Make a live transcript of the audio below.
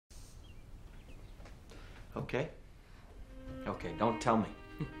Okay. Okay, don't tell me.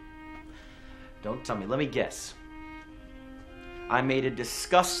 Don't tell me. Let me guess. I made a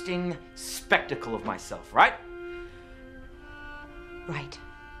disgusting spectacle of myself, right? Right.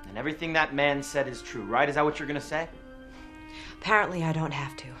 And everything that man said is true, right? Is that what you're gonna say? Apparently I don't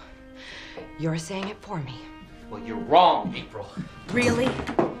have to. You're saying it for me. Well, you're wrong, April. Really?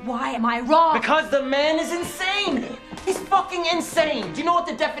 Why am I wrong? Because the man is insane! He's fucking insane! Do you know what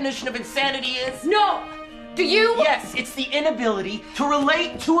the definition of insanity is? No! Do you? Yes, it's the inability to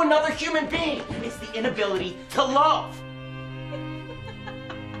relate to another human being. It's the inability to love.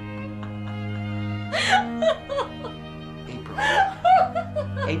 April.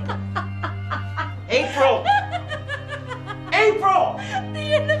 April. April! April!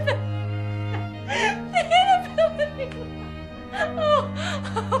 The inability.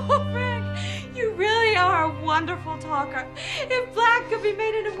 Oh, Frank, you really are a wonderful talker. If black could be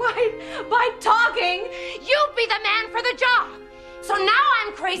made into white by talking, you'd be the man for the job. So now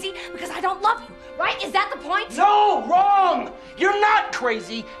I'm crazy because I don't love you, right? Is that the point? No, wrong! You're not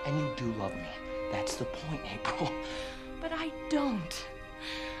crazy, and you do love me. That's the point, April. But I don't.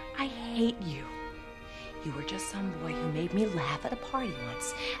 I hate you. You were just some boy who made me laugh at a party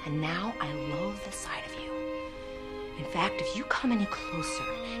once, and now I loathe the sight of you. In fact, if you come any closer,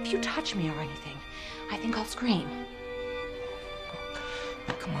 if you touch me or anything, I think I'll scream.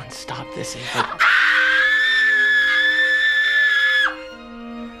 Oh, come on, stop this, April.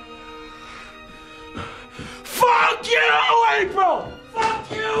 Fuck you, April!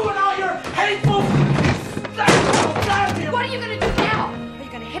 Fuck you and all your hateful... What are you gonna do now? Are you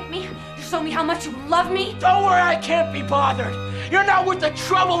gonna hit me? Show me how much you love me? Don't worry, I can't be bothered. You're not worth the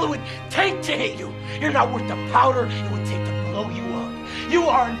trouble it would take to hate you. You're not worth the powder it would take to blow you up. You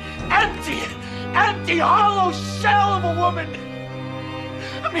are an empty, hollow shell of a woman.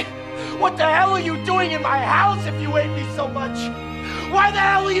 I mean, what the hell are you doing in my house if you hate me so much? Why the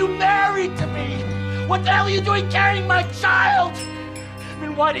hell are you married to me? What the hell are you doing carrying my child? I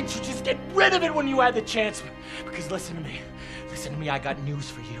mean, why didn't you just get rid of it when you had the chance? Because listen to me, I got news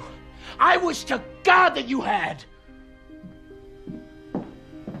for you. I wish to God that you had.